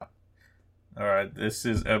All right, this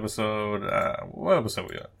is episode. What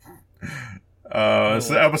episode we Oh, this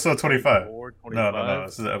is episode 25. 24, No. 25?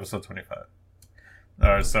 This is episode 25. All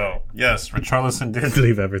right, so yes, Richarlison did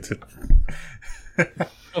leave Everton.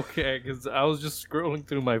 Okay, because I was just scrolling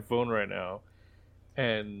through my phone right now,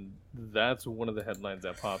 and that's one of the headlines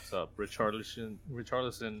that pops up. Richarlison,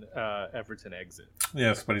 Everton exit.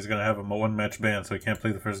 Yes, but he's gonna have a one-match ban, so he can't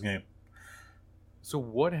play the first game. So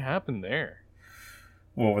what happened there?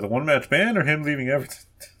 Well, with a one-match ban or him leaving Everton?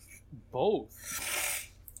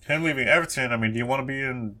 Both. Him leaving Everton. I mean, do you want to be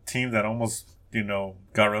in a team that almost,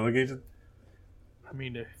 got relegated? I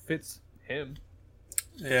mean, it fits him.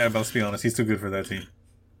 Yeah, but let's be honest, he's too good for that team.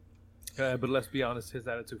 But let's be honest, his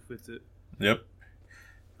attitude fits it. Yep.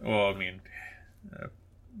 Well, I mean,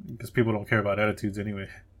 because people don't care about attitudes anyway.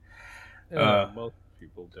 Most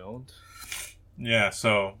people don't. Yeah,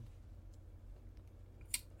 so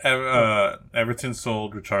Everton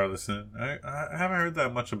sold Richarlison. I haven't heard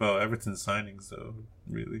that much about Everton signings, though,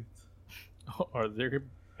 really. Are there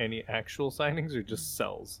any actual signings or just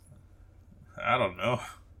sells? I don't know.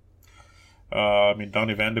 I mean,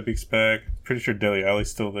 Donny van de Beek's back. Pretty sure Dele Alli's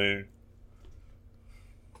still there.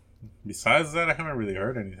 Besides that, I haven't really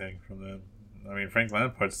heard anything from them. I mean, Frank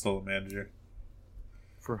Lampard's still a manager.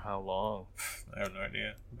 For how long? I have no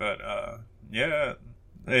idea. But, yeah.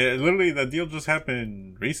 Literally, that deal just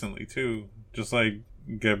happened recently, too. Just like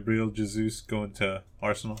Gabriel Jesus going to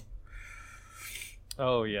Arsenal.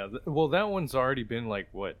 Oh, yeah. Well, that one's already been, a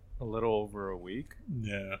little over a week?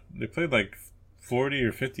 Yeah. They played 40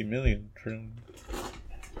 or 50 million for him.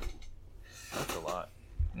 That's a lot.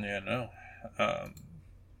 Yeah, no.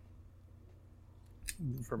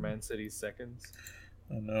 For Man City's seconds?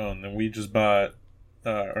 I know. And then we just bought,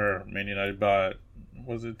 or Man United bought,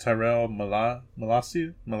 was it Tyrell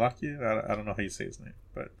Malacia? I don't know how you say his name,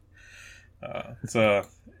 but it's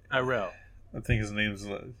Tyrell. I think his name's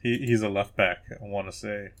he's a left back. I want to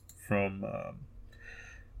say from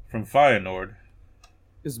Feyenoord.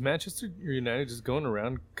 Is Manchester United just going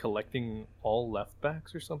around collecting all left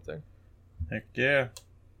backs or something? Heck yeah.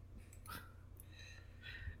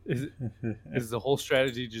 Is the whole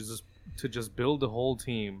strategy to just build a whole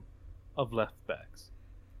team of left backs?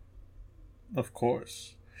 Of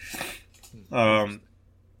course. I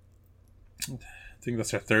think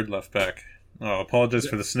that's our third left back. Apologize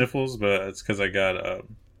for the sniffles, but it's because I got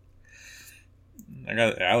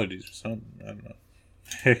allergies or something. I don't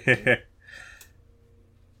know.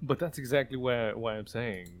 But that's exactly why I'm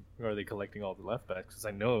saying, are they collecting all the left backs? Because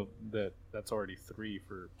I know that's already 3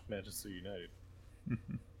 for Manchester United.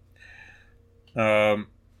 I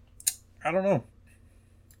don't know.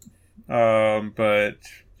 But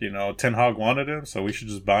Ten Hag wanted him, so we should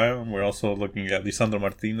just buy him. We're also looking at Lisandro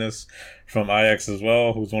Martinez from Ajax as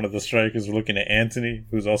well, who's one of the strikers. We're looking at Anthony,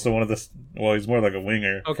 who's also one of the. Well, he's more like a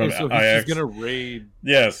winger. Okay, from so Ajax. He's gonna raid.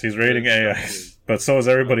 Yes, he's raiding Ajax, but so is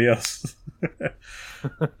everybody else.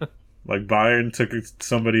 Like Bayern took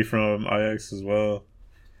somebody from Ajax as well.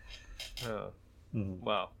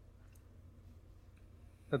 Wow.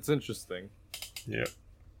 That's interesting. Yeah.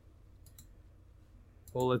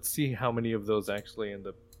 Well, let's see how many of those actually end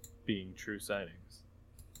up being true signings.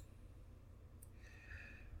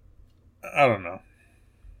 I don't know.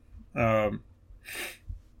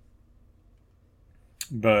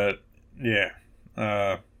 But yeah.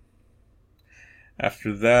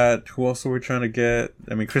 After that, who else are we trying to get?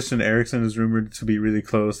 I mean, Christian Eriksen is rumored to be really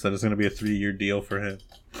close. That it's going to be a 3-year deal for him.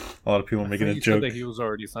 A lot of people are making a joke. Said that he was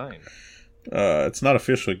already signed. It's not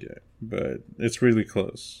official yet, but it's really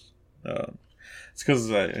close. It's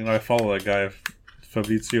because I follow that guy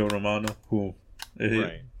Fabrizio Romano, who,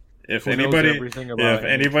 right. if who anybody,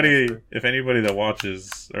 if anybody that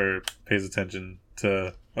watches or pays attention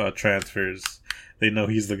to transfers, they know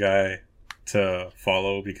he's the guy to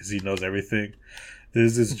follow because he knows everything.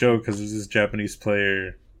 There's this joke because there's this Japanese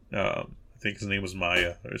player, I think his name was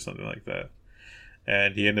Maya or something like that,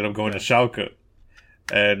 and he ended up going to Schalke.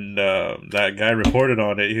 And that guy reported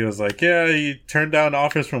on it. He was like, yeah, he turned down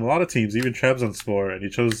offers from a lot of teams, even Trabzonspor, and he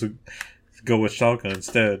chose to go with Schalke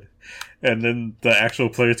instead. And then the actual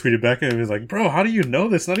player tweeted back at him, he was like, bro, how do you know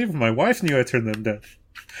this? Not even my wife knew I turned them down.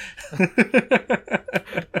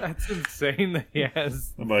 That's insane that he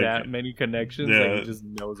has that many connections. Yeah, he just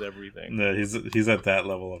knows everything. Yeah, he's at that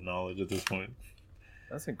level of knowledge at this point.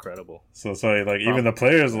 That's incredible. So sorry, even the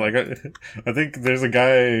players, I think there's a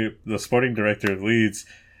guy, the sporting director of Leeds,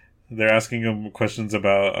 they're asking him questions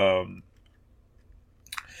about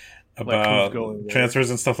transfers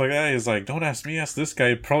and stuff like that. He's like, don't ask me, ask this guy.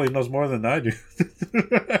 He probably knows more than I do.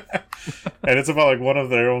 And it's about one of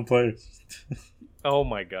their own players. Oh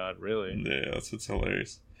my god, really? Yeah, it's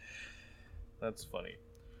hilarious. That's funny.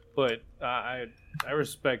 But I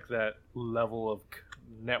respect that level of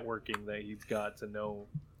networking that he's got to know,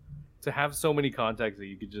 to have so many contacts that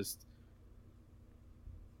you could just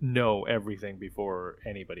know everything before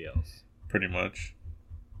anybody else. Pretty much.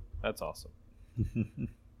 That's awesome.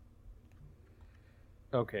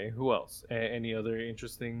 Okay, who else? Any other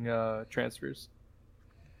interesting transfers?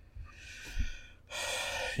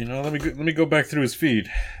 Let me go back through his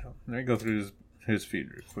feed. Let me go through his feed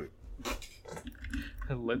real quick.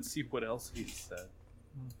 Let's see what else he said.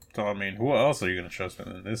 So, I mean, who else are you going to trust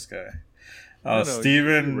than this guy? No,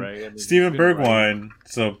 Steven right. Steven Bergwijn. Right.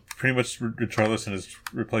 So pretty much Richarlison is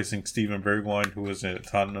replacing Steven Bergwijn, who was at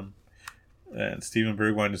Tottenham, and Steven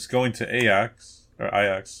Bergwijn is going to Ajax.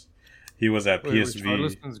 He was at PSV.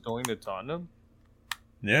 Richarlison's going to Tottenham?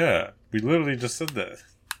 Yeah, we literally just said that.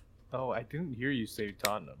 Oh, I didn't hear you say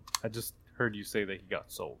Tottenham. I just heard you say that he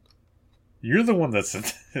got sold. You're the one that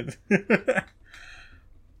said that.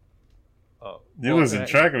 Oh, you losing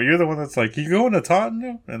track of it. You're the one that's like, you going to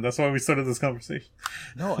Tottenham? And that's why we started this conversation.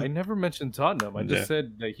 No, I never mentioned Tottenham. I just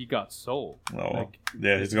said that he got sold. Oh,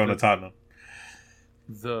 yeah, he's going to Tottenham.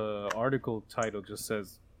 The article title just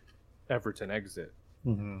says Everton exit.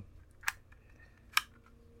 Mm-hmm.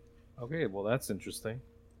 Okay, well, that's interesting.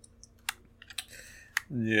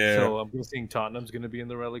 Yeah. So I'm guessing Tottenham's going to be in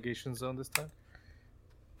the relegation zone this time?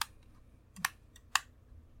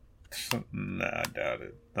 Nah, I doubt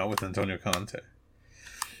it. Not with Antonio Conte.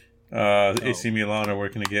 AC Milan are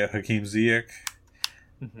working to get Hakim Ziyech.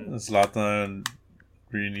 Mm-hmm. Zlatan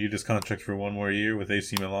renewed his contract for one more year with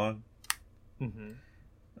AC Milan. Mm-hmm.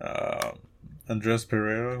 Andres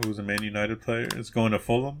Pereira, who's a Man United player, is going to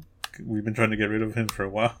Fulham. We've been trying to get rid of him for a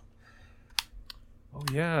while. Oh,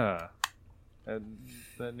 yeah.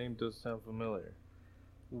 That name does sound familiar.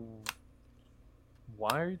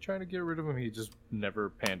 Why are you trying to get rid of him? He just never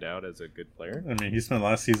panned out as a good player. I mean, he spent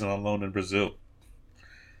last season on loan in Brazil.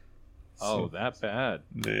 Oh, that bad.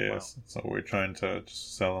 Yes. Wow. So we're trying to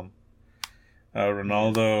just sell him.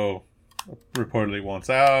 Ronaldo reportedly wants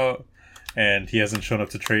out, and he hasn't shown up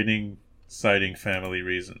to training, citing family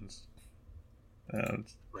reasons.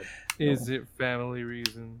 Is it family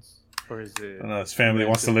reasons? Or is it... No, his family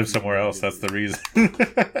wants to live somewhere else. That's the reason.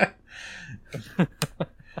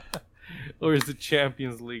 Or is it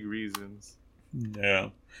Champions League reasons? Yeah.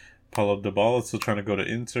 Paulo Dybala is still trying to go to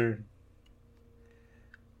Inter.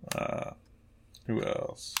 Who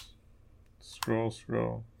else?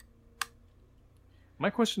 Scroll. My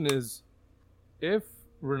question is, if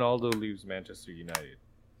Ronaldo leaves Manchester United,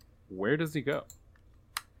 where does he go?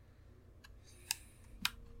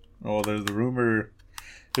 Oh, there's the rumor.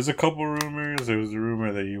 There's a couple rumors. There was a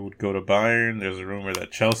rumor that he would go to Bayern. There's a rumor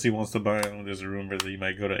that Chelsea wants to buy him. There's a rumor that he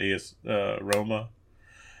might go to Roma.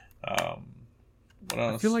 What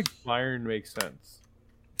else? I feel like Bayern makes sense.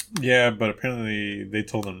 Yeah, but apparently they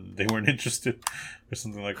told him they weren't interested or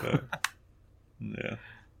something like that. Yeah.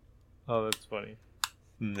 Oh, that's funny.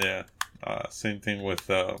 Yeah. Same thing with...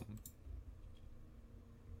 Well,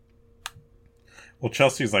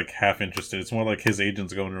 Chelsea's like half interested. It's more like his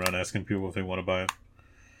agent's going around asking people if they want to buy him.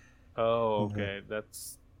 Oh, okay.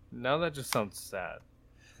 Mm-hmm. That just sounds sad.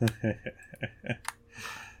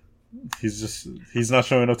 He's not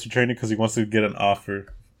showing up to training because he wants to get an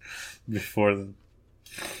offer before then.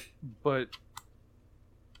 But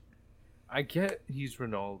I get he's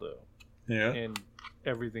Ronaldo. Yeah. And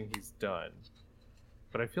everything he's done.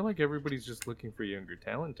 But I feel like everybody's just looking for younger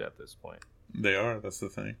talent at this point. They are. That's the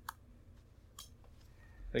thing.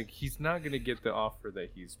 Like, he's not going to get the offer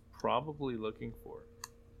that he's probably looking for.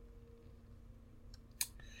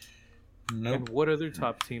 Nope. And what other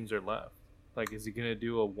top teams are left? Like, is he going to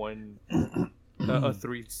do a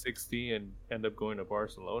 360 and end up going to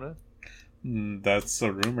Barcelona? That's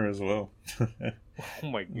a rumor as well. Oh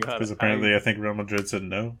my god. Because apparently I think Real Madrid said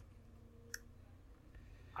no.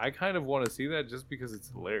 I kind of want to see that just because it's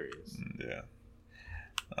hilarious. Yeah.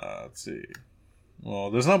 Let's see. Well,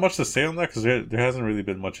 there's not much to say on that because there hasn't really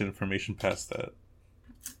been much information past that.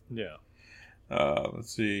 Yeah.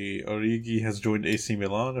 Let's see. Origi has joined AC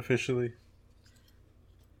Milan officially.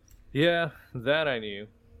 Yeah, that I knew.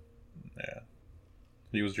 Yeah.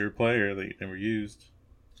 He was your player that you never used.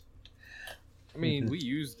 I mean, we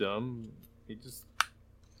used him. He just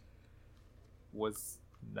was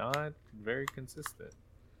not very consistent.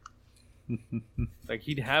 Like,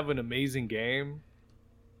 he'd have an amazing game,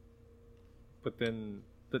 but then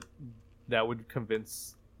that would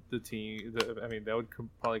convince the team. That would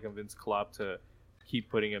probably convince Klopp to keep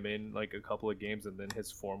putting him in like a couple of games, and then his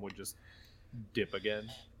form would just dip again.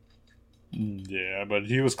 Yeah, but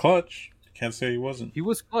he was clutch. Can't say he wasn't. He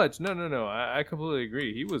was clutch. No. I completely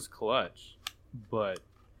agree. He was clutch. but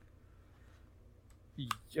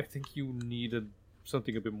I think you need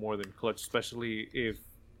something a bit more than clutch, especially if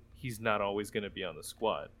he's not always going to be on the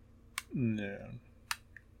squad. Yeah.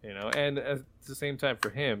 And at the same time for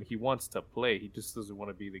him, he wants to play. He just doesn't want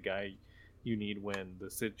to be the guy you need when the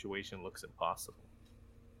situation looks impossible.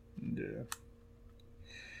 Yeah.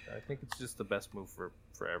 I think it's just the best move for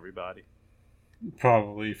everybody.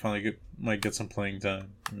 Probably finally might get some playing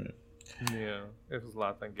time. Yeah, if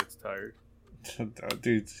Zlatan gets tired.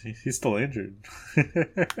 Dude, he's still injured.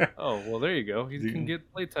 Oh, well, there you go. He can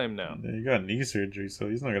get playtime now. He got knee surgery, so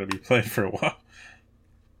he's not going to be playing for a while.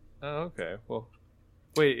 Oh, okay. Well,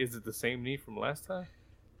 wait, is it the same knee from last time?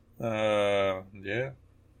 Yeah.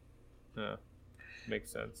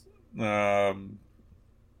 Makes sense.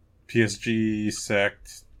 PSG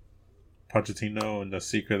sacked Pochettino, and the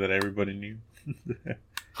secret that everybody knew.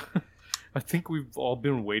 I think we've all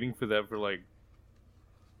been waiting for that for like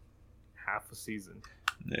half a season.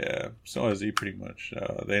 Yeah, so has he pretty much.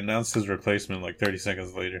 They announced his replacement like 30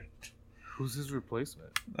 seconds later. Who's his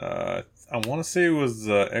replacement? I want to say it was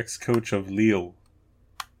the ex-coach of Lille.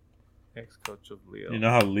 Ex-coach of Lille. You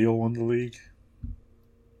know how Lille won the league?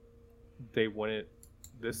 They won it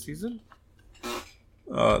this season?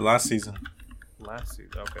 Last season. Last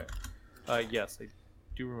season, okay. Yes, I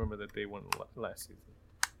do remember that they won last season.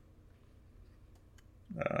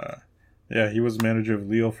 Yeah, he was manager of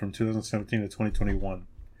Lille from 2017 to 2021.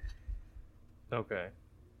 Okay.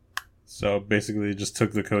 So basically, he just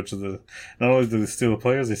took the coach of the. Not only did they steal the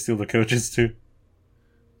players, they steal the coaches too.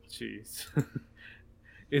 Jeez.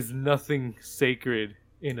 Is nothing sacred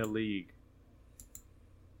in a league?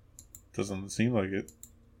 Doesn't seem like it.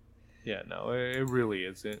 Yeah, no, it really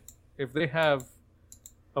isn't. If they have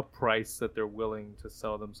a price that they're willing to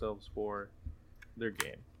sell themselves for, they're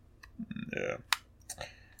game. Yeah.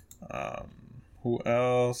 Who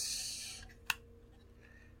else?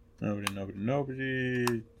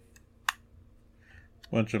 Nobody.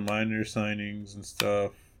 Bunch of minor signings and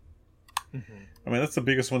stuff. Mm-hmm. I mean, that's the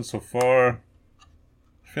biggest one so far.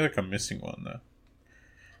 I feel like I'm missing one, though.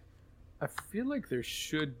 I feel like there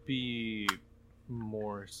should be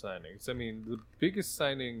more signings. I mean, the biggest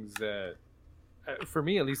signings that, for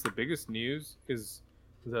me at least, the biggest news is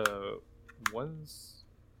the ones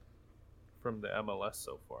from the MLS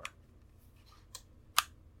so far.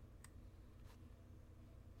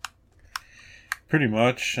 Pretty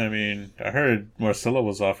much. I mean, I heard Marcelo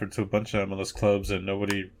was offered to a bunch of MLS clubs and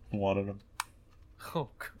nobody wanted him. Oh,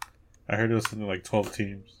 God. I heard it was something like 12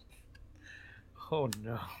 teams. Oh,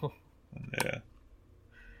 no. Yeah.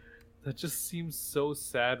 That just seems so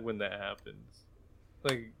sad when that happens.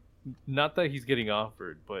 Like, not that he's getting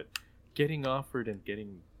offered, but getting offered and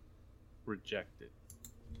getting rejected.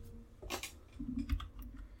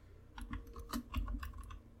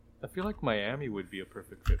 I feel like Miami would be a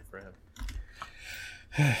perfect fit for him.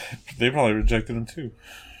 They probably rejected him too.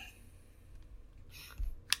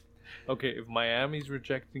 Okay, if Miami's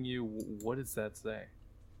rejecting you, what does that say?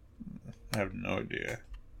 I have no idea.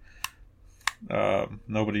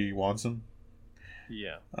 Nobody wants him.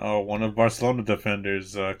 Yeah. One of Barcelona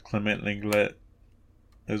defenders, Clement Lenglet,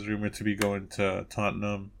 is rumored to be going to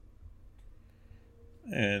Tottenham.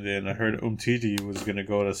 And then I heard Umtiti was going to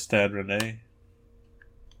go to Stade Rennais.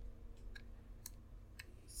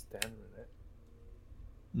 Stade Rennais?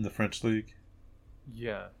 In the French league.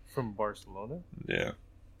 Yeah, from Barcelona? Yeah.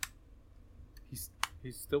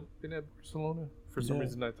 He's still been at Barcelona? For some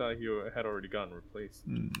reason I thought he had already gotten replaced.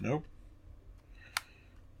 Nope.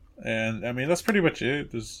 And, I mean, that's pretty much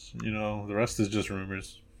it. There's, the rest is just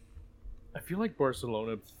rumors. I feel like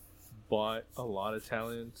Barcelona bought a lot of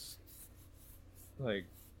talent, like,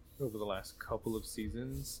 over the last couple of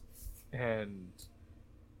seasons, and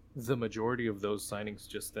the majority of those signings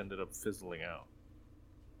just ended up fizzling out.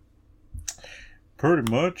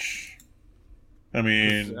 Pretty much. I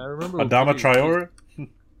mean, Adama Traore?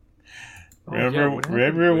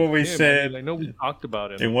 Remember what we said? I know we talked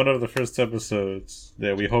about him in one of the first episodes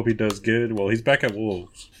that we hope he does good. Well, he's back at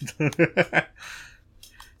Wolves.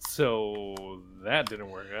 So that didn't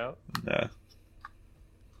work out. Nah.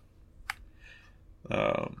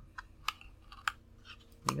 I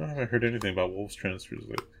haven't heard anything about Wolves transfers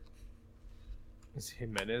lately. Is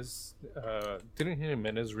Jimenez? Didn't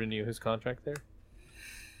Jimenez renew his contract there?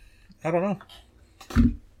 I don't know.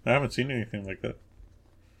 I haven't seen anything like that.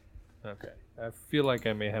 Okay. I feel like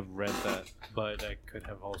I may have read that, but I could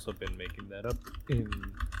have also been making that up in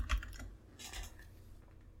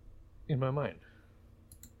my mind.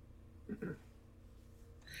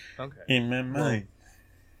 Okay. In my mind.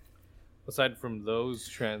 Aside from those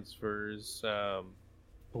transfers,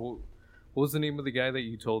 What was the name of the guy that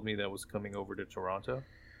you told me that was coming over to Toronto?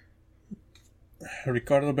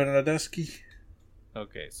 Ricardo Bernardeschi.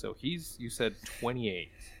 Okay, so you said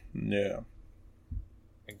 28. Yeah.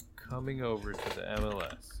 And coming over to the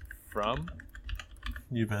MLS from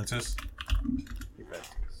Juventus.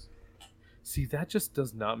 Juventus. See, that just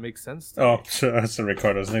does not make sense to Oh, me. sure, that's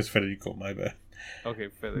Ricardo's name's Federico. My bad. Okay,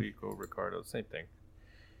 Federico, Ricardo, same thing.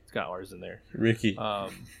 It's got R's in there. Ricky.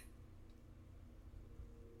 I'm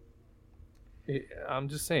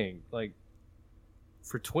just saying, like,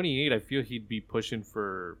 for 28, I feel he'd be pushing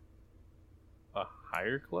for a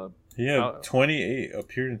higher club. He had 28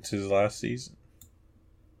 appearances last season.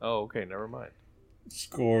 Oh, okay, never mind.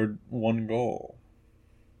 Scored 1 goal.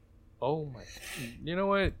 Oh my! You know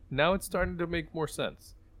what? Now it's starting to make more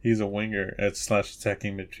sense. He's a winger /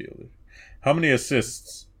 attacking midfielder. How many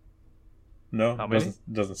assists? No, how many?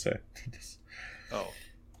 Doesn't say. Oh.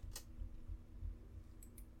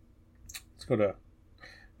 Let's go to.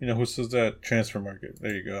 Who says that? Transfer market.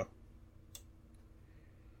 There you go.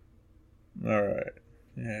 All right.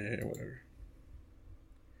 Yeah, whatever.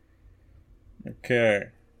 Okay.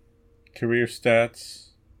 Career stats.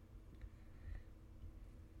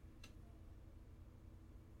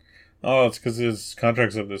 Oh, it's because his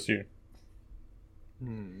contract's up this year.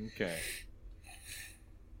 Okay.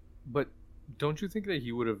 But don't you think that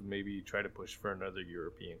he would have maybe tried to push for another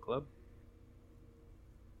European club?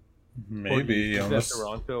 Maybe. Or that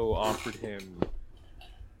Toronto offered him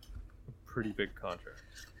a pretty big contract.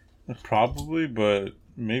 Probably, but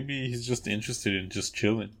maybe he's just interested in just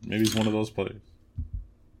chilling. Maybe he's one of those players.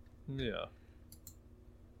 Yeah.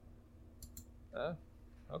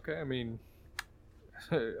 Okay, I mean,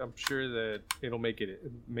 I'm sure that it'll make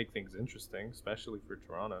things interesting, especially for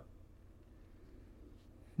Toronto.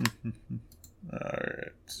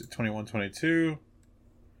 Alright, 21-22.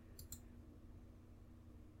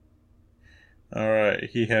 Alright,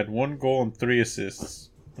 he had 1 goal and 3 assists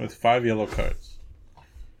with 5 yellow cards.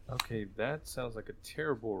 Okay, that sounds like a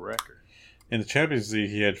terrible record. In the Champions League,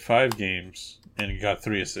 he had 5 games and he got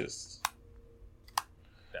 3 assists.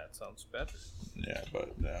 That sounds better. Yeah,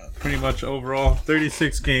 but pretty much overall,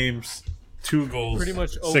 36 games, 2 goals, pretty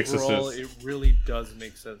much 6 overall, assists. it really does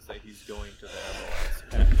make sense that he's going to the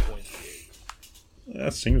MLS at 28.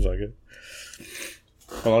 That seems like it.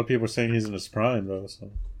 A lot of people are saying he's in his prime, though. So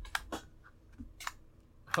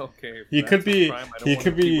okay, he could be. Prime, He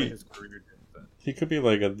could be. his career did, but... He could be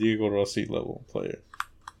like a Diego Rossi level player,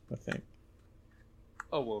 I think.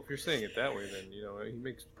 Oh well, if you're saying it that way, then he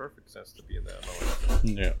makes perfect sense to be in the MLS.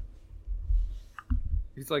 Yeah.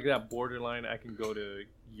 He's like that borderline. I can go to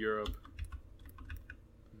Europe,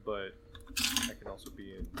 but I can also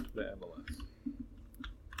be in the MLS.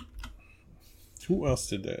 Who else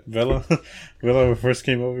did that? Vela? Vela first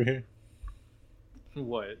came over here?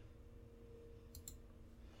 What?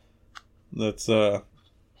 That's how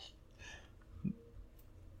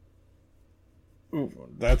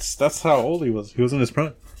old he was. He was in his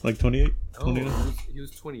prime. Like 28, 29. Oh, he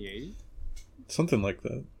was 28? Something like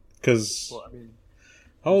that. Because... Well, I mean...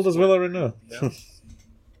 How old is Vela right now? Yeah.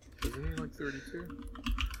 Isn't he like 32?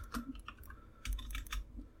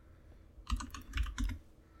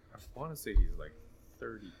 I want to say he's like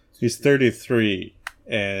 30. He's 33,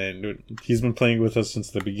 and he's been playing with us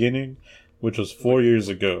since the beginning, which was 4 years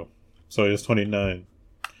ago. So he's 29.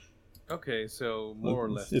 Okay, so more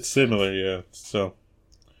or less. It's similar, yeah. So...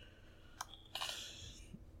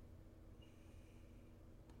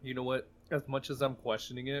 You know what? As much as I'm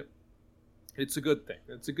questioning it, it's a good thing.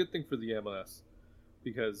 It's a good thing for the MLS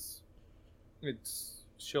because it's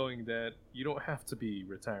showing that you don't have to be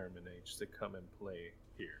retirement age to come and play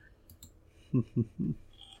here.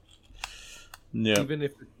 Yeah. Even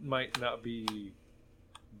if it might not be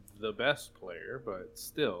the best player, but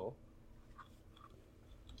still,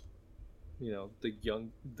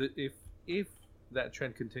 if that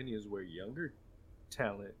trend continues where younger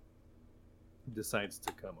talent decides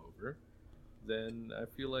to come over, then I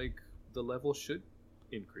feel like the level should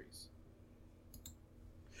increase.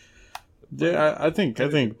 Yeah, I think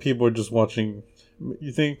people are just watching.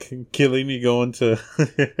 You think Chiellini going to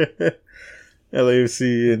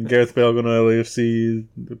LAFC and Gareth Bale going to LAFC,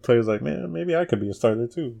 the players like, man, maybe I could be a starter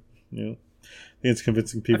too. I think it's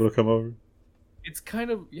convincing people to come over. It's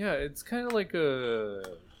kind of like a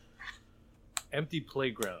empty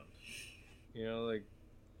playground.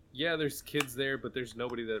 There's kids there, but there's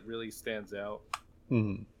nobody that really stands out.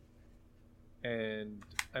 Mm-hmm. And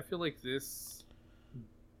I feel like this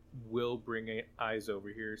will bring eyes over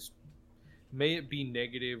here. May it be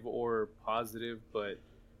negative or positive, but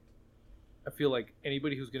I feel like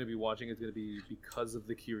anybody who's going to be watching is going to be because of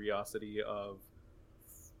the curiosity of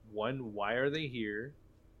one, why are they here?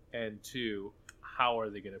 And two, how are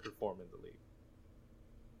they going to perform in the league?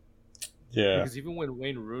 Yeah. Because even when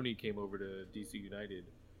Wayne Rooney came over to DC United,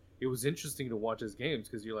 it was interesting to watch his games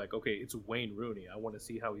because you're like, okay, it's Wayne Rooney. I want to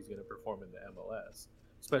see how he's going to perform in the MLS,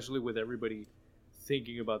 especially with everybody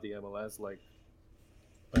thinking about the MLS like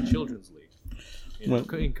a children's league,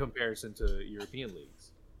 in comparison to European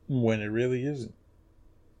leagues. When it really isn't.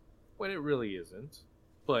 When it really isn't.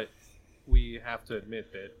 But we have to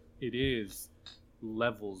admit that it is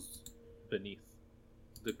levels beneath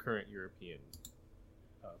the current European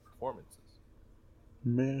performances.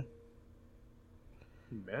 Man.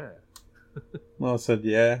 Well, I said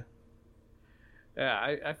yeah.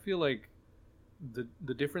 Yeah, I feel like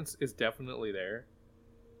the difference is definitely there,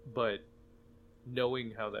 but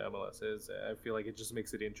knowing how the MLS is, I feel like it just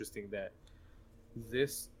makes it interesting that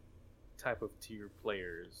this type of tier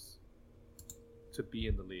players to be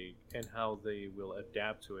in the league and how they will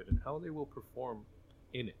adapt to it and how they will perform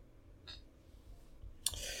in it.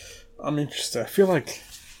 I'm interested. I feel like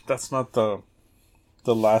that's not the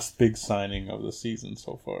last big signing of the season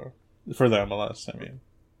so far for the MLS. I mean,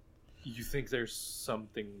 you think there's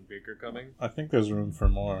something bigger coming? I think there's room for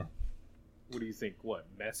more. What do you think? What,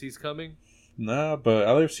 Messi's coming? Nah, but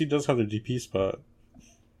LAFC does have their DP spot.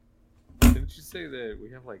 Didn't you say that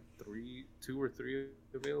we have like two or three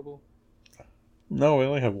available? No, we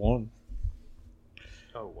only have one.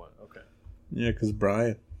 Oh, one. Okay. Yeah, because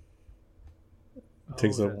Brian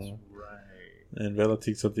takes up that's one. Right. And Vela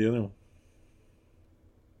takes up the other one.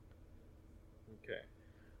 Okay.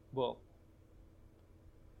 Well,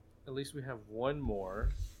 at least we have one more.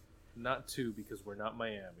 Not two, because we're not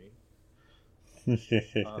Miami.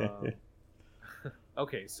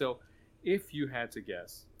 Okay, so if you had to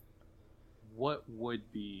guess, what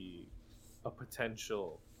would be a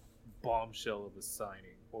potential bombshell of a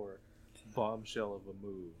signing or bombshell of a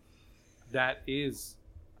move that is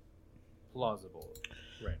plausible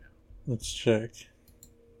right now? Let's check.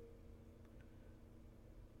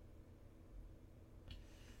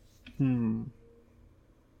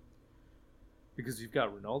 Because you've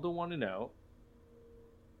got Ronaldo wanting out.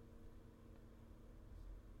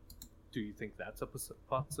 Do you think that's a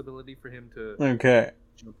possibility for him to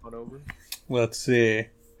jump on over? Let's see.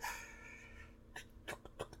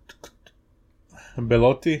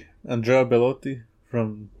 Andrea Bellotti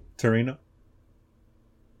from Torino.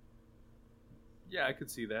 Yeah, I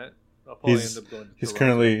could see that. I'll probably end up going to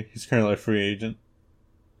Toronto. He's currently a free agent.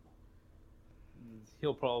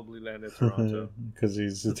 He'll probably land at Toronto because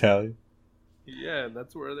he's Italian. Yeah,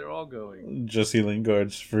 that's where they're all going. Jesse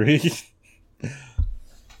Lingard's free.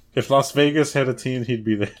 If Las Vegas had a team, he'd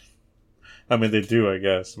be there. I mean, they do, I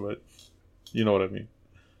guess, but you know what I mean.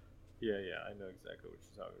 Yeah, I know exactly what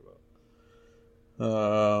you're talking about.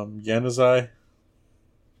 Yanazai.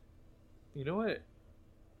 You know what?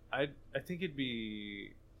 I think it'd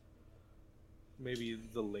be maybe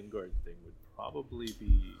the Lingard thing would probably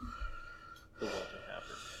be the one to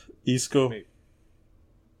happen. Isco. Maybe.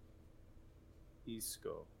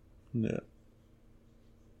 Isco. Yeah.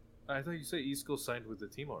 I thought you said Isco signed with the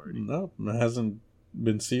team already. No, it hasn't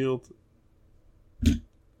been sealed.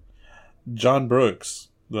 John Brooks,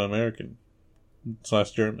 the American /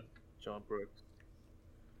 German. John Brooks.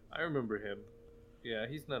 I remember him. Yeah,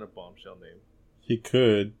 he's not a bombshell name. He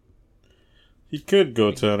could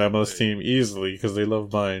go to an MLS team easily because they love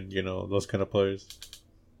buying, those kind of players.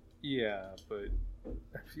 Yeah, but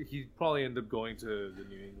he'd probably end up going to the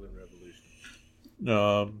New England Revolution.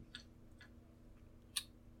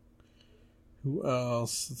 Who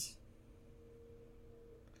else?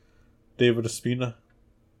 David Ospina.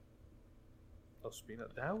 Ospina,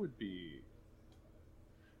 that would be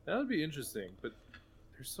interesting. But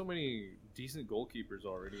there's so many decent goalkeepers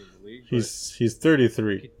already in the league. He's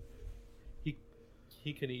 33. He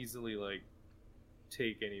can easily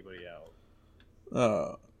take anybody out.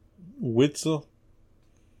 Witzel.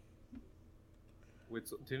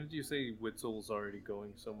 Didn't you say Witzel's already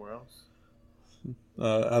going somewhere else?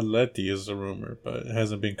 Atleti is a rumor, but it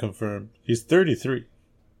hasn't been confirmed. He's 33.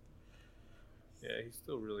 Yeah, he's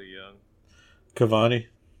still really young. Cavani.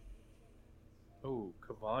 Oh,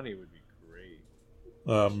 Cavani would be great.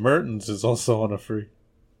 Mertens is also on a free.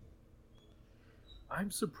 I'm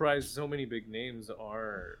surprised so many big names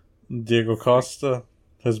are... Diego Costa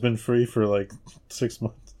has been free for 6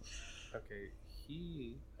 months. Okay,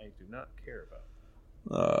 I do not care about.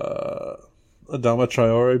 Adama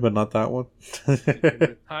Traore, but not that one. You can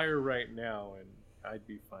retire right now, and I'd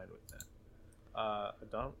be fine with that.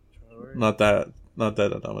 Adama Traore? Not that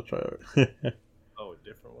Adama Traore. Oh, a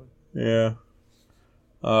different one? Yeah.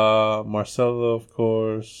 Marcelo, of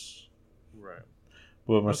course. Right.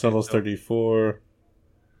 Well, Okay, Marcelo's 34.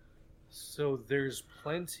 so there's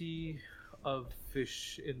plenty of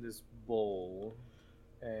fish in this bowl,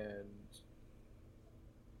 and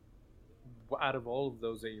out of all of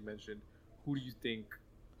those that you mentioned, who do you think?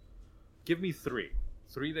 Give me three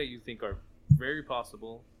that you think are very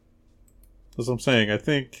possible, That's what I'm saying. I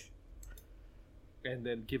think. and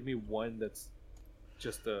then give me one that's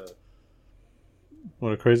just a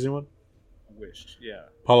What a crazy one. wish. Yeah,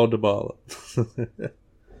 Paulo Dybala.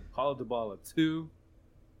 Paulo Dybala 2.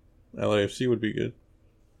 LAFC would be good.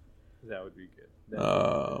 That would be good.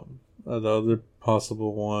 That The other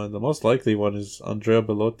possible one, the most likely one is Andrea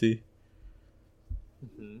Bellotti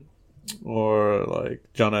would be good. or like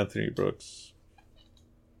John Anthony Brooks.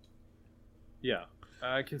 Yeah,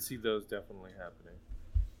 I can see those definitely happening.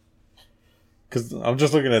 Because I'm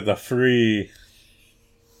just looking at the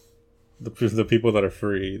people that are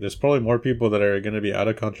free. There's probably more people that are going to be out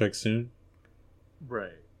of contract soon.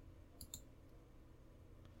 Right.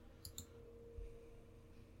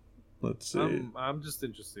 Let's see. I'm just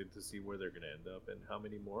interested to see where they're gonna end up and how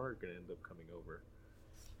many more are gonna end up coming over.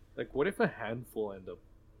 Like, what if a handful end up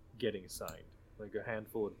getting signed? Like a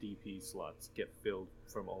handful of DP slots get filled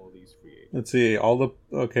from all of these free agents. Let's see. All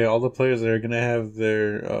the players that are going to have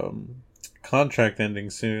their contract ending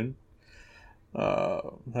soon. I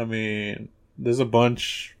mean, there's a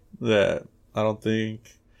bunch that I don't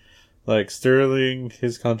think, like Sterling,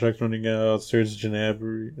 his contract running out. Serge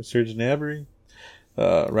Gnabry,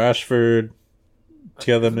 Rashford,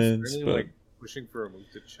 Tielemans, Sterling, but like pushing for a move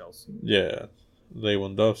to Chelsea. yeah,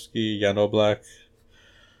 Lewandowski, Jan Oblak,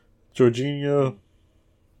 Jorginho,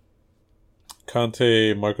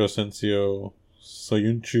 Conte, Marco Asensio,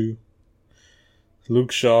 Soyuncu,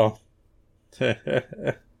 Luke Shaw. I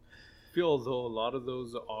feel though a lot of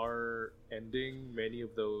those are ending. Many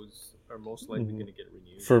of those are most likely going to get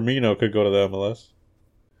renewed. Firmino could go to the MLS.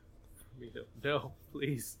 No,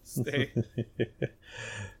 please stay.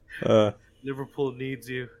 uh, Liverpool needs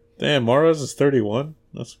you. Damn, Mahrez is 31.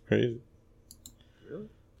 That's crazy. Really?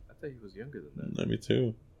 I thought he was younger than Me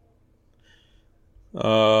too.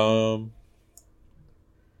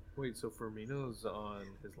 Wait, so Firmino's on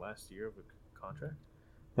his last year of a contract?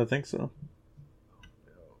 I think so.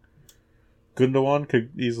 No. Gundogan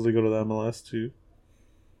could easily go to the MLS too.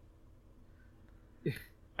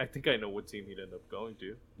 I think I know what team he'd end up going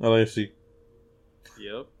to. LAFC.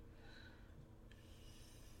 Yep.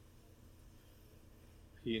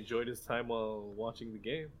 He enjoyed his time while watching the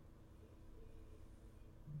game.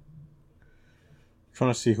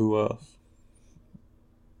 Trying to see who else.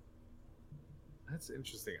 That's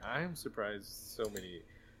interesting. I am surprised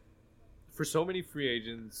for so many free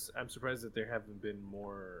agents. I'm surprised that there haven't been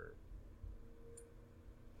more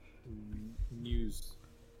news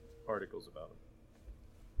articles about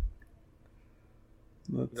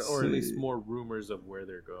them, or at least more rumors of where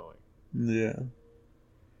they're going. Yeah.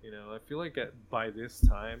 You know, I feel like by this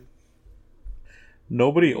time,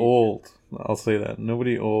 nobody old. I'll say that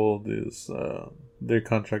nobody old is their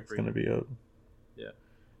contract's going to be up. Yeah,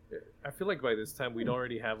 I feel like by this time we'd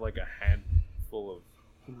already have like a handful of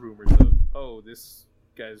rumors of this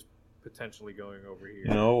guy's potentially going over here.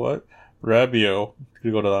 You know what? Rabiot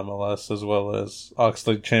could go to the MLS as well as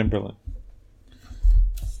Oxlade-Chamberlain.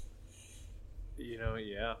 You know,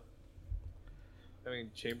 yeah. I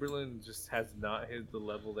mean, Chamberlain just has not hit the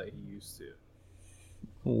level that he used to.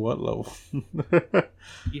 What level?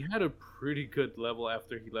 He had a pretty good level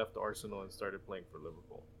after he left Arsenal and started playing for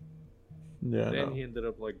Liverpool. Yeah. Then he ended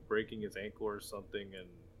up like breaking his ankle or something, and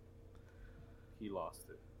he lost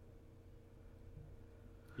it.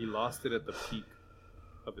 He lost it at the peak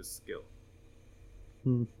of his skill.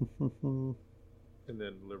 And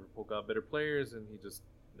then Liverpool got better players, and he just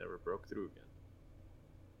never broke through again.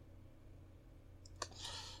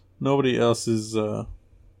 Nobody else is on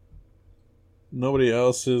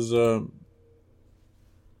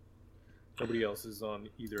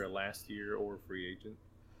either a last year or free agent.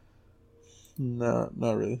 No,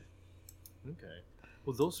 not really. Okay.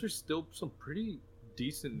 Well, those are still some pretty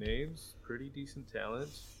decent names, pretty decent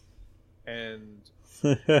talents, and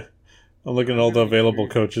I'm looking at all the available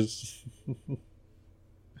coaches.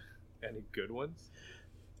 any good ones?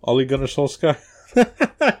 Ole Gunnar Solskjaer.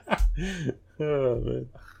 Oh man.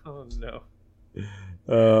 Oh no.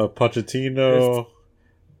 Pochettino.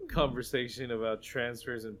 Conversation about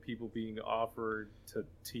transfers and people being offered to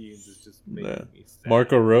teams is just making me sad.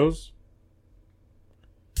 Marco Rose,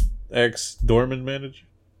 ex-Dortmund manager.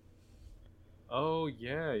 Oh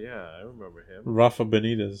yeah, I remember him. Rafa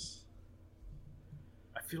Benitez.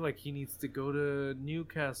 I feel like he needs to go to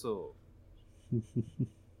Newcastle.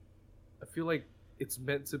 I feel like it's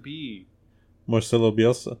meant to be. Marcelo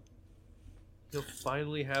Bielsa. He'll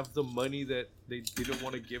finally have the money that they didn't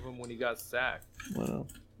want to give him when he got sacked. Well,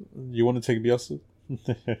 you want to take Bielsa?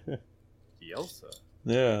 Bielsa?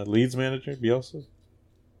 Yeah, Leeds manager, Bielsa.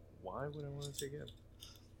 Why would I want to take him?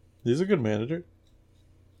 He's a good manager.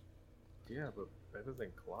 Yeah, but better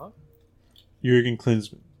than Klopp? Jurgen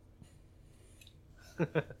Klinsmann.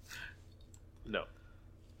 No.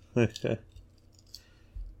 There's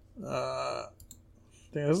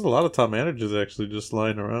a lot of top managers actually just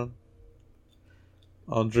lying around.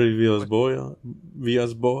 Andre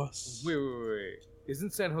Villas-Boas. Wait.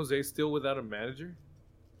 Isn't San Jose still without a manager?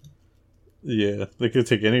 Yeah, they could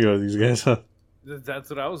take any of these guys, huh? That's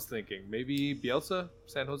what I was thinking. Maybe Bielsa,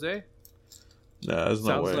 San Jose? Nah, there's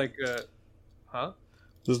no way. Sounds like, huh?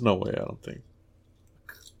 There's no way, I don't think.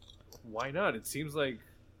 Why not? It seems like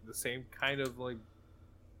the same kind of, like,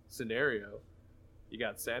 scenario. You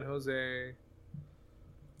got San Jose,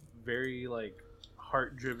 very, like,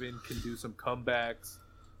 heart-driven, can do some comebacks,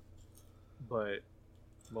 but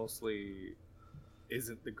mostly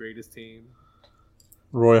isn't the greatest team.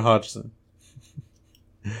 Roy Hodgson.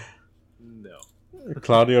 No.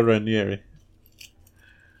 Claudio Ranieri.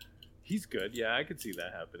 He's good. Yeah, I could see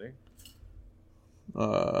that happening.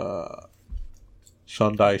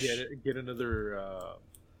 Sean Dyche. Get another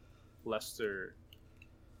Leicester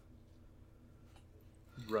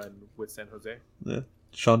run with San Jose. Yeah.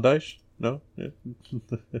 Sean Dyche? No? Yeah.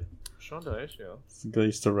 Sean Dyche, yeah. The guy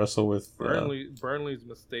used to wrestle with... Burnley's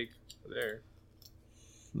mistake there.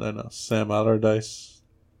 I know. Sam Allardyce.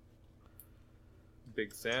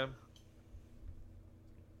 Big Sam.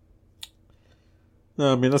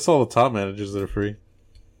 No, I mean, that's all the top managers that are free.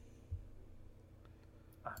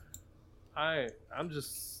 I'm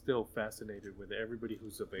just still fascinated with everybody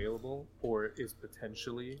who's available or is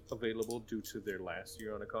potentially available due to their last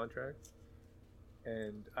year on a contract.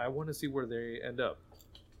 And I want to see where they end up.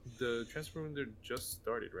 The transfer window just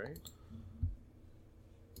started, right?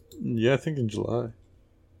 Yeah, I think in July.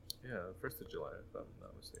 Yeah, 1st of July, if I'm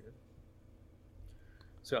not mistaken.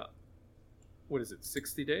 So, what is it,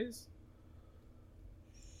 60 days?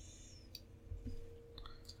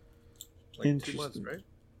 Like 2 months, right?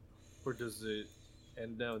 Or does it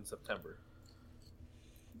end now in September?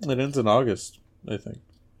 It ends in August, I think.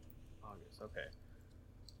 August, okay.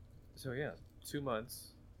 So yeah, 2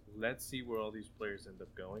 months. Let's see where all these players end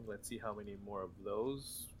up going. Let's see how many more of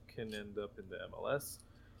those can end up in the MLS.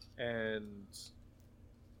 And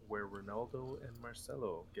where Ronaldo and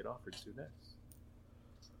Marcelo get offered to next.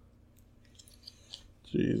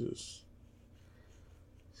 Jesus.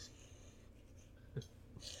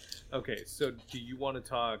 Okay, so do you want to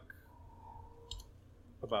talk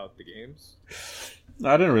about the games?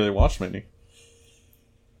 I didn't really watch many.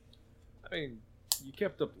 I mean, you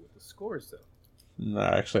kept up with the scores, though.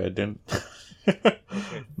 Nah, actually, I didn't. Okay,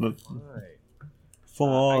 fine.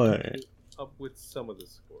 Fine. I can keep up with some of the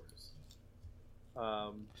scores.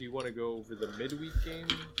 Do you want to go over the midweek game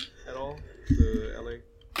at all? The LA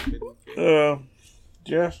midweek game?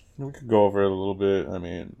 Yeah, we could go over it a little bit. I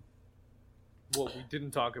mean... Well, we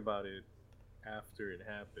didn't talk about it after it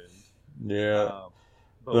happened. Yeah.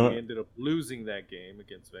 But we ended up losing that game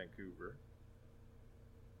against Vancouver.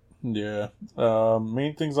 Yeah.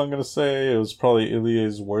 Main things I'm going to say, it was probably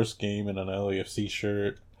Ilya's worst game in an LAFC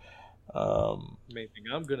shirt. Main thing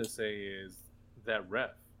I'm going to say is that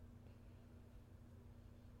ref.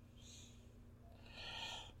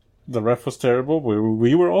 The ref was terrible, but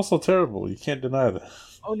we were also terrible. You can't deny that.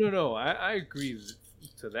 Oh, no. I agree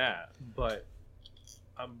to that. But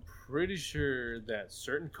I'm pretty sure that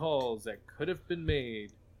certain calls that could have been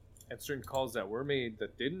made and certain calls that were made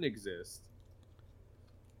that didn't exist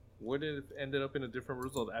would have ended up in a different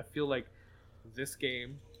result. I feel like this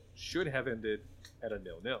game should have ended at a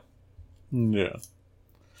 0-0. Yeah.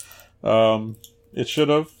 It should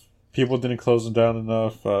have. People didn't close them down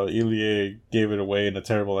enough. Ilya gave it away in a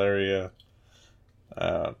terrible area.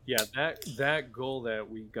 Yeah, that goal that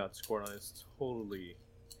we got scored on is totally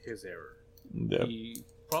his error. Yeah. He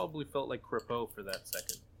probably felt like Crepeau for that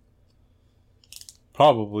second.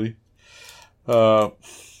 Probably. But,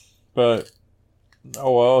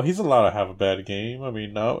 oh well, he's allowed to have a bad game. I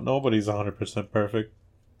mean, nobody's 100% perfect.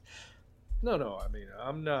 No, I mean,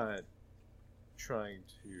 I'm not trying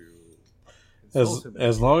to insult him.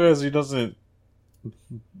 As long as he doesn't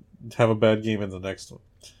have a bad game in the next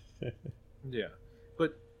one. Yeah.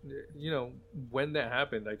 But, when that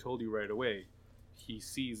happened, I told you right away, he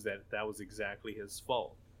sees that was exactly his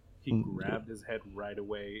fault. He grabbed his head right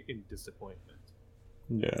away in disappointment.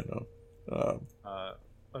 Yeah, I know.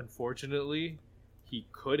 Unfortunately, he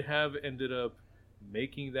could have ended up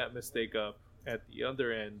making that mistake up at the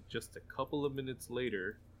other end just a couple of minutes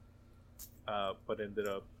later, but ended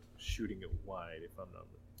up shooting it wide. If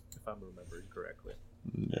I'm remembering correctly.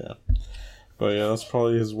 Yeah, but yeah, that's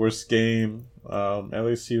probably his worst game.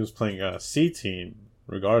 LAC was playing a C team,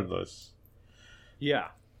 regardless. Yeah,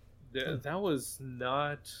 that was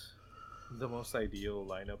not the most ideal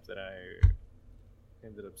lineup that I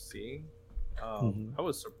ended up seeing. I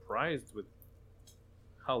was surprised with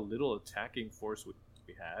how little attacking force we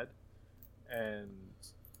had, and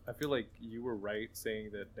I feel like you were right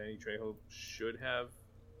saying that Danny Trejo should have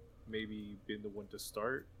maybe been the one to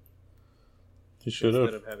start He should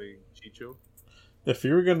instead have. of having Chicho. If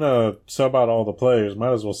you were gonna sub out all the players,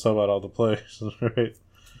 might as well sub out all the players, right?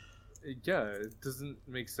 Yeah, it doesn't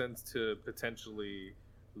make sense to potentially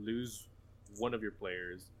lose one of your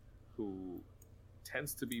players who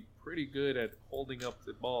tends to be pretty good at holding up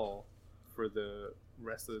the ball for the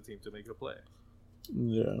rest of the team to make a play.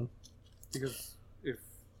 Yeah. Because if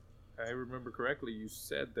I remember correctly, you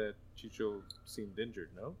said that Chicho seemed injured,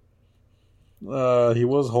 no? He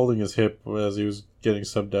was holding his hip as he was getting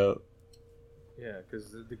subbed out. Yeah,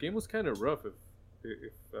 because the game was kind of rough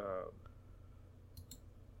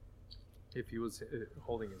if he was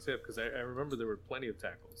holding his hip. Because I remember there were plenty of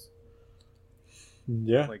tackles.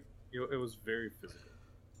 Yeah. Like, it was very physical.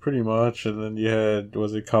 Pretty much. And then you had,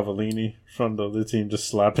 was it Cavallini from the other team just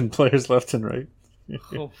slapping players left and right?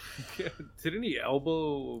 Oh, yeah. Didn't he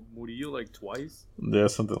elbow Murillo like twice? Yeah,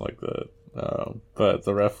 something like that. But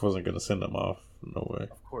the ref wasn't going to send him off. No way.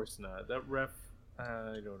 Of course not. That ref,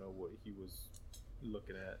 I don't know what he was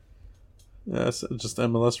looking at. Yeah, it's just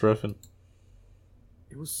MLS reffing.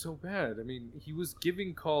 It was so bad. I mean, he was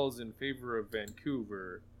giving calls in favor of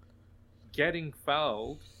Vancouver, getting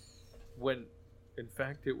fouled when, in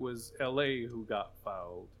fact, it was LA who got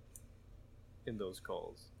fouled in those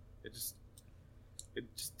calls. It just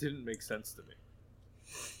didn't make sense to me.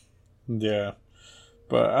 Yeah.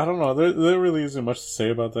 But I don't know. There really isn't much to say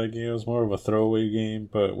about that game. It was more of a throwaway game,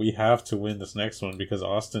 but we have to win this next one because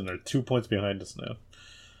Austin are 2 points behind us now.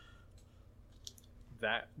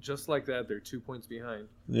 That just like that, they're 2 points behind.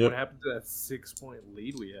 Yep. What happened to that 6-point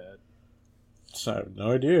lead we had? I have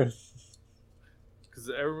no idea. Because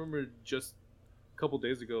I remember just a couple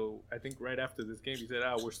days ago, I think right after this game, he said,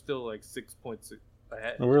 we're still like 6 points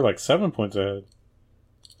ahead. We were like 7 points ahead.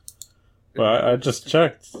 But I just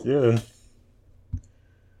checked. Yeah.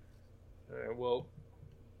 Well,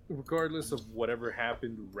 regardless of whatever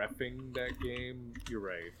happened reffing that game, you're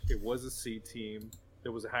right. It was a C team.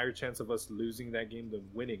 There was a higher chance of us losing that game than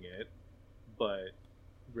winning it. But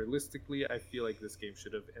realistically, I feel like this game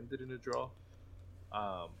should have ended in a draw.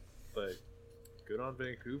 But good on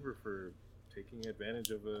Vancouver for taking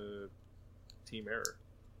advantage of a team error.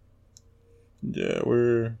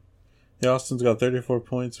 Yeah, Austin's got 34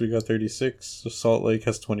 points. We got 36. So Salt Lake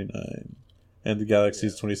has 29. And the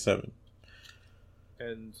Galaxy's 27.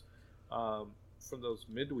 And from those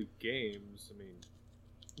midweek games, I mean,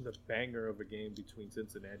 the banger of a game between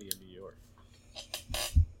Cincinnati and New York.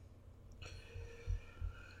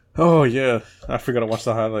 Oh, yeah. I forgot to watch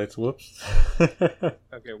the highlights. Whoops.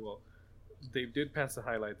 Okay, well, they did pass the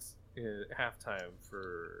highlights in halftime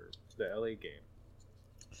for the LA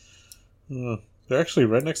game. They're actually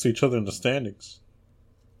right next to each other in the standings.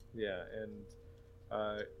 Yeah,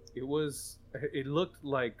 and it looked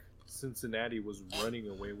like Cincinnati was running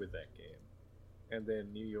away with that game. And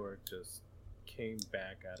then New York just came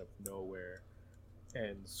back out of nowhere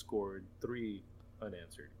and scored 3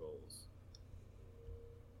 unanswered goals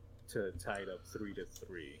to tie it up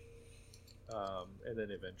 3-3. And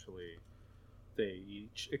then eventually they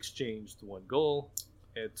each exchanged 1 goal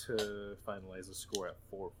and to finalize the score at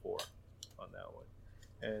 4-4 on that one.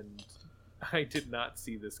 And I did not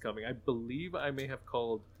see this coming. I believe I may have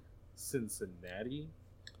called Cincinnati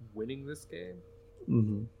winning this game.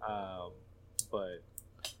 Mm-hmm. But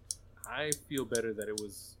I feel better that it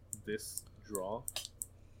was this draw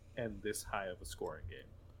and this high of a scoring game.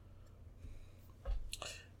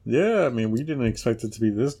 Yeah, I mean, we didn't expect it to be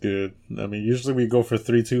this good. I mean, usually we go for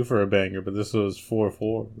 3-2 for a banger, but this was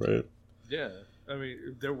 4-4, right? Yeah, I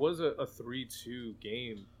mean, there was a 3-2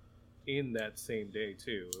 game in that same day,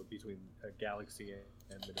 too, between Galaxy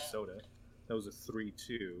and Minnesota. That was a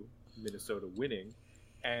 3-2, Minnesota winning,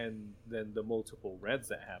 and then the multiple reds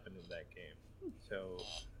that happened in that game. So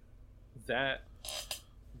that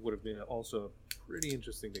would have been also a pretty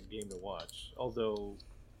interesting game to watch, although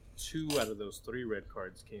 2 out of those 3 red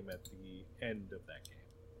cards came at the end of that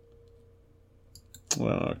game.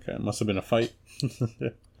 Well, okay. It must have been a fight.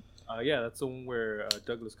 Yeah, that's the one where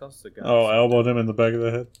Douglas Costa got elbowed him in the back of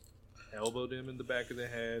the head? Elbowed him in the back of the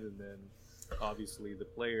head, and then obviously the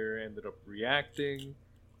player ended up reacting,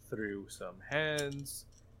 threw some hands,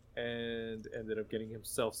 and ended up getting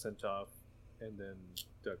himself sent off, and then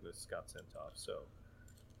Douglas got sent off. So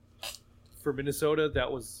for Minnesota,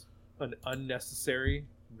 that was an unnecessary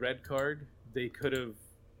red card. They could have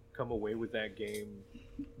come away with that game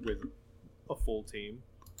with a full team,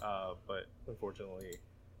 but unfortunately,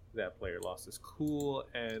 that player lost his cool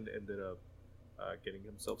and ended up getting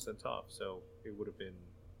himself sent off. So it would have been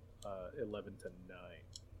 11-9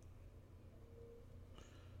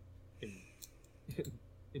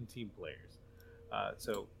 in team players.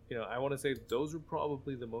 So I want to say those were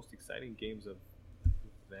probably the most exciting games of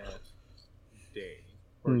that day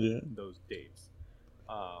or those days.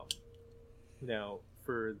 Now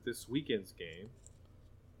for this weekend's game,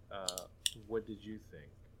 what did you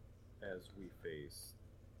think as we face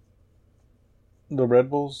the Red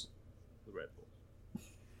Bulls? The Red Bulls.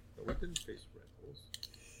 No, we didn't face Red Bulls.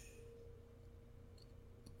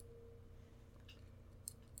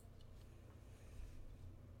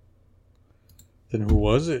 Then who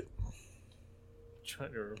was it? I'm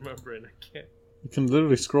trying to remember, and I can't. You can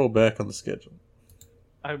literally scroll back on the schedule.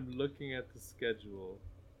 I'm looking at the schedule.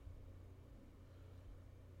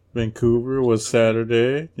 Vancouver was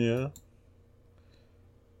Saturday, yeah.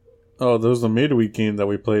 Oh, there was the midweek game that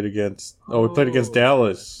we played against. Oh, we played against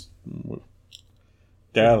Dallas.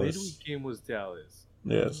 Dallas. The midweek game was Dallas.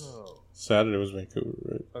 Yes. Oh. Saturday was Vancouver,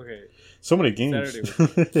 right? Okay. So many games.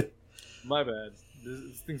 Saturday was my bad.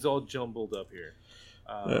 This thing's all jumbled up here.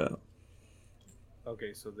 Yeah.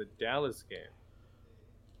 Okay, so the Dallas game.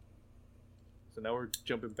 So now we're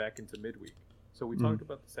jumping back into midweek. So we talked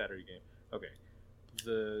about the Saturday game. Okay.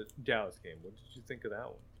 The Dallas game. What did you think of that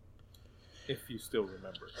one? If you still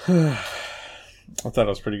remember. I thought it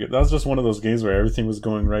was pretty good. That was just one of those games where everything was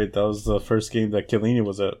going right. That was the first game that Chiellini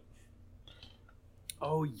was at.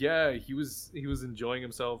 Oh yeah, he was enjoying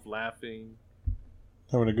himself, laughing,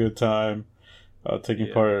 having a good time,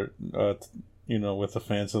 taking part, with the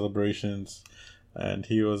fan celebrations, and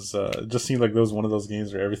he was. It just seemed like there was one of those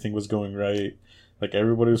games where everything was going right. Like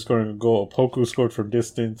everybody was scoring a goal. Poku scored from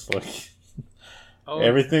distance. Like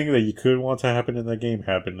everything that you could want to happen in that game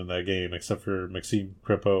happened in that game, except for Maxime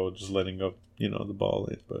Crepeau just letting up, the ball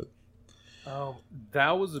in. But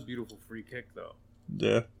that was a beautiful free kick, though.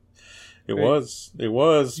 Yeah. It was,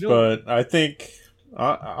 but I think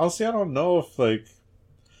honestly, I don't know if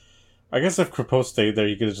I guess if Crepeau stayed there,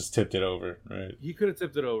 he could have just tipped it over, right? He could have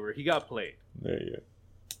tipped it over. He got played. There you go.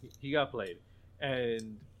 He got played,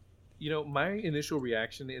 and my initial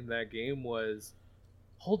reaction in that game was,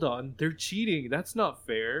 "Hold on, they're cheating. That's not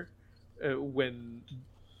fair." When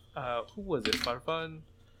who was it? Farfan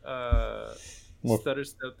stutter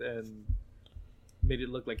stepped and made it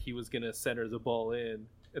look like he was gonna center the ball in.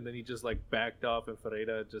 And then he just backed off, and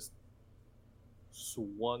Ferreira just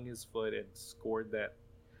swung his foot and scored that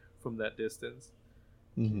from that distance.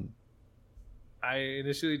 Mm-hmm. I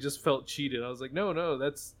initially just felt cheated. I was like, no,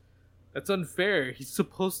 that's unfair. He's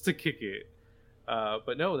supposed to kick it.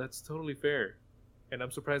 But no, that's totally fair. And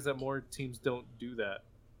I'm surprised that more teams don't do that.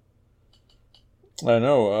 I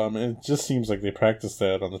know. It just seems like they practice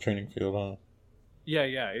that on the training field, huh? Yeah.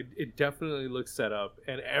 It definitely looks set up,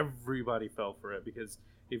 and everybody fell for it because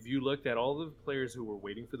if you looked at all the players who were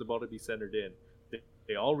waiting for the ball to be centered in,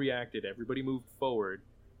 they all reacted. Everybody moved forward,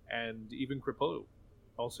 and even Crepeau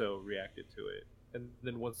also reacted to it. And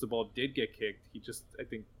then once the ball did get kicked, he just, I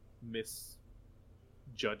think, misjudged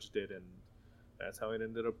it, and that's how it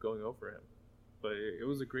ended up going over him. But it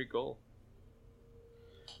was a great goal.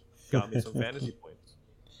 Got me some fantasy points.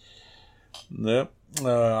 Yep.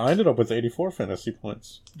 I ended up with 84 fantasy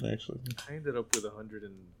points, actually. I ended up with 100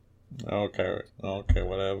 and... Okay,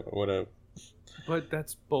 whatever. But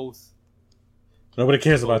that's both. Nobody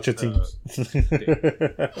cares about your teams.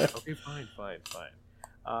 Okay, fine.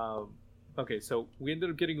 Okay, so we ended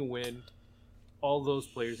up getting a win. All those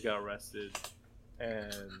players got arrested.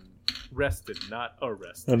 And rested, not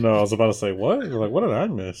arrested. No, I was about to say, what? What did I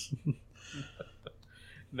miss?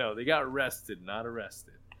 No, they got arrested, not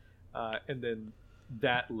arrested. And then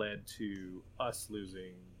that led to us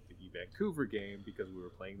losing the Vancouver game because we were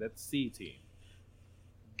playing that C team.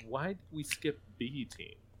 Why did we skip B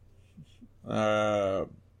team? I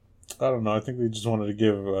don't know. I think they just wanted to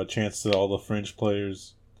give a chance to all the French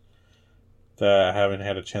players that haven't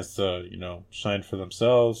had a chance to, shine for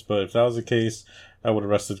themselves. But if that was the case, I would have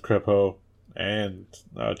rested Crepeau and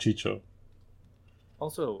Chicho.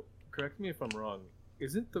 Also, correct me if I'm wrong.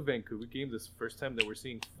 Isn't the Vancouver game this first time that we're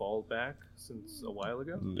seeing fall back since a while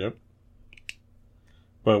ago? Yep.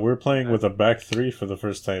 But we're playing with a back three for the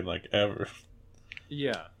first time, ever.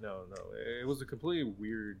 Yeah, no. It was a completely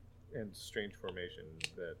weird and strange formation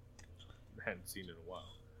that I hadn't seen in a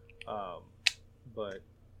while. But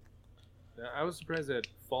I was surprised that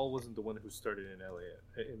Fall wasn't the one who started in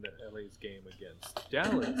the LA's game against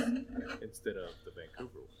Dallas instead of the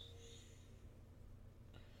Vancouver one.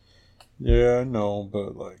 Yeah, I know,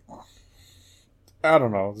 but I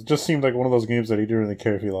don't know. It just seemed like one of those games that he didn't really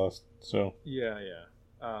care if he lost. So Yeah.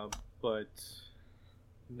 But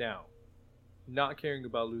now, not caring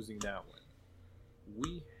about losing that one,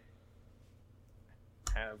 we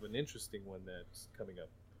have an interesting one that's coming up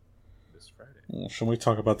this Friday. well, should we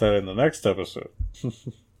talk about that in the next episode?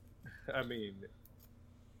 I mean,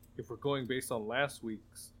 if we're going based on last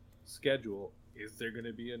week's schedule, is there going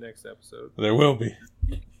to be a next episode? There will be.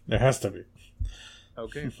 There has to be.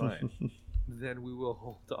 Okay, fine. Then we will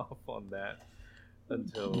hold off on that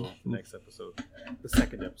until next episode, the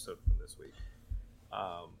second episode from this week.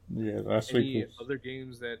 Last week. Any other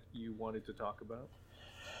games that you wanted to talk about?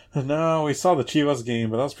 No, we saw the Chivas game,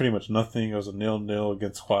 but that was pretty much nothing. It was a 0-0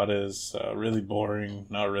 against Juarez. Really boring.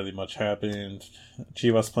 Not really much happened.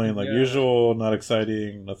 Chivas playing like usual. Not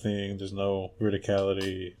exciting. Nothing. There's no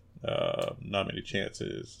verticality. Not many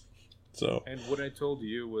chances. So. And what I told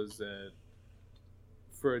you was that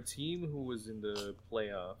for a team who was in the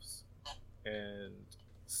playoffs and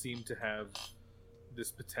seemed to have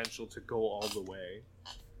this potential to go all the way,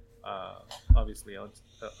 obviously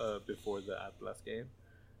before the Atlas game,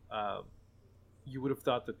 you would have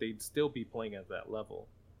thought that they'd still be playing at that level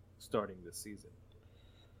starting this season.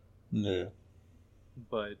 Yeah.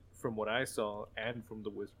 But from what I saw and from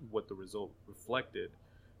what the result reflected,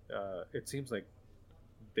 it seems like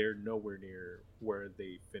they're nowhere near where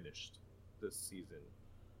they finished this season.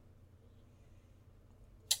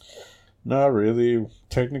 Not really.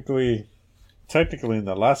 Technically in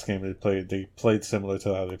the last game they played similar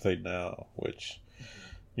to how they played now, which,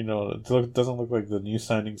 it doesn't look like the new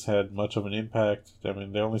signings had much of an impact. I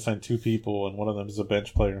mean, they only signed 2 people, and one of them is a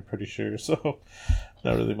bench player, I'm pretty sure. So,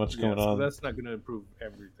 not really much going on. That's not going to improve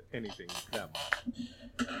anything that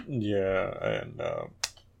much. Yeah, and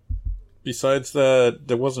besides that,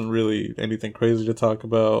 there wasn't really anything crazy to talk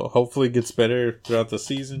about. Hopefully it gets better throughout the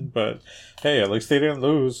season, but hey, at least they didn't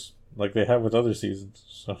lose like they have with other seasons.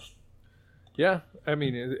 So. Yeah, I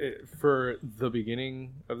mean, for the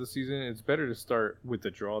beginning of the season, it's better to start with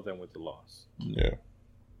the draw than with the loss. Yeah.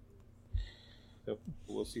 So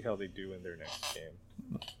we'll see how they do in their next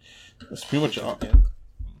game. That's pretty much all.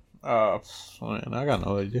 Man, I got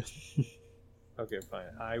no idea. Okay, fine.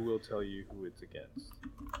 I will tell you who it's against.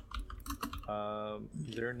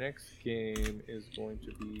 Their next game is going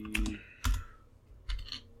to be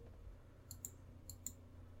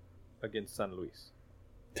against San Luis.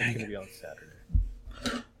 It's going to be on Saturday.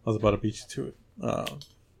 I was about to beat you to it.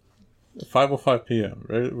 5:05 p.m.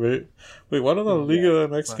 Right? Wait, why do the Liga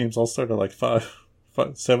MX games all start at like 7:05,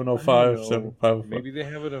 7:05? Maybe they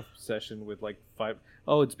have a session with like 5.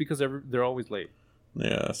 Oh, it's because they're always late.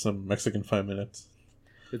 Yeah, some Mexican 5 minutes.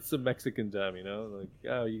 It's the Mexican time, Like,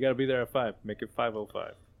 oh, you got to be there at 5. Make it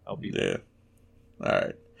 5:05. I'll be there. Yeah. All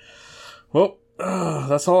right. Well,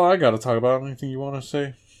 that's all I got to talk about. Anything you want to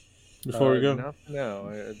say before we go?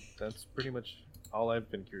 No. That's pretty much all I've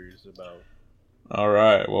been curious about. All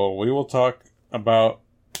right. Well, we will talk about,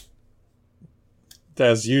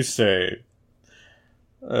 as you say,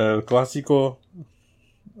 Clásico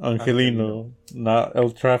Angelino, not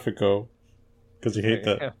El Tráfico, because you hate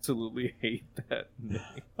that. I absolutely hate that name.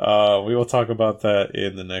 We will talk about that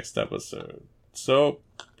in the next episode. So,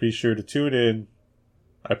 be sure to tune in.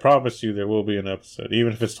 I promise you there will be an episode,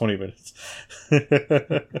 even if it's 20 minutes.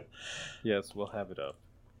 Yes, we'll have it up.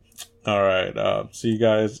 All right. See you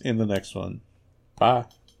guys in the next one. Bye.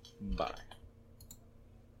 Bye.